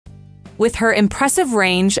With her impressive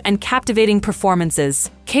range and captivating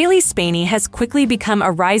performances, Cailee Spaeny has quickly become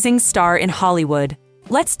a rising star in Hollywood.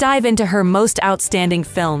 Let's dive into her most outstanding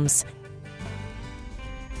films.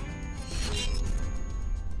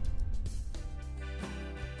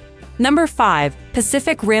 Number 5.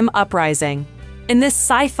 Pacific Rim Uprising. In this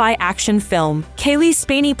sci-fi action film, Cailee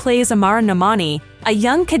Spaeny plays Amara Namani, a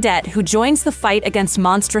young cadet who joins the fight against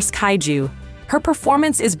monstrous kaiju. Her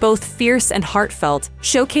performance is both fierce and heartfelt,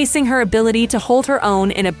 showcasing her ability to hold her own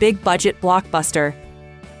in a big-budget blockbuster.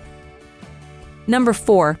 Number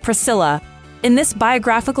 4. Priscilla. In this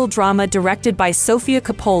biographical drama directed by Sofia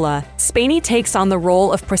Coppola, Spaeny takes on the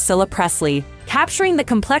role of Priscilla Presley, capturing the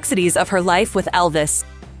complexities of her life with Elvis.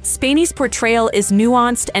 Spaény's portrayal is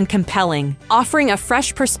nuanced and compelling, offering a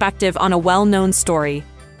fresh perspective on a well-known story.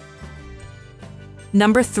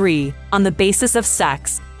 Number 3. On the Basis of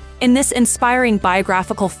Sex. In this inspiring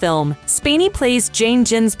biographical film, Spaeny plays Jane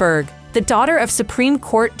Ginsburg, the daughter of Supreme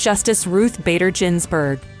Court Justice Ruth Bader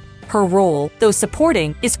Ginsburg. Her role, though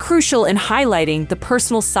supporting, is crucial in highlighting the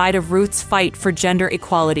personal side of Ruth's fight for gender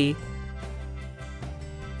equality.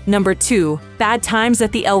 Number 2. Bad Times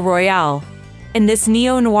at the El Royale. In this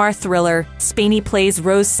neo-noir thriller, Spaeny plays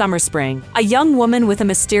Rose Summerspring, a young woman with a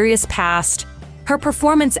mysterious past. Her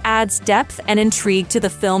performance adds depth and intrigue to the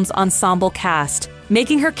film's ensemble cast,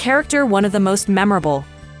 making her character one of the most memorable.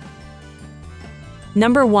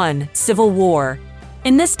 Number 1. Civil War.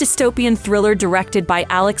 In this dystopian thriller directed by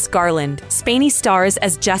Alex Garland, Spaeny stars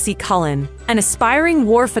as Jesse Cullen, an aspiring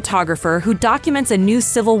war photographer who documents a new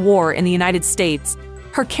civil war in the United States.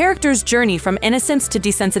 Her character's journey from innocence to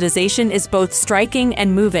desensitization is both striking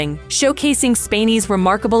and moving, showcasing Spaény's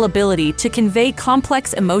remarkable ability to convey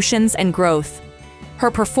complex emotions and growth.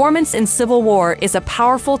 Her performance in Civil War is a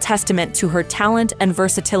powerful testament to her talent and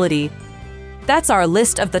versatility. That's our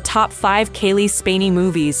list of the top 5 Cailee Spaeny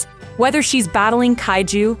movies. Whether she's battling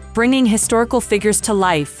kaiju, bringing historical figures to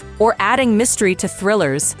life, or adding mystery to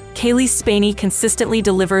thrillers, Cailee Spaeny consistently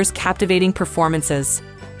delivers captivating performances.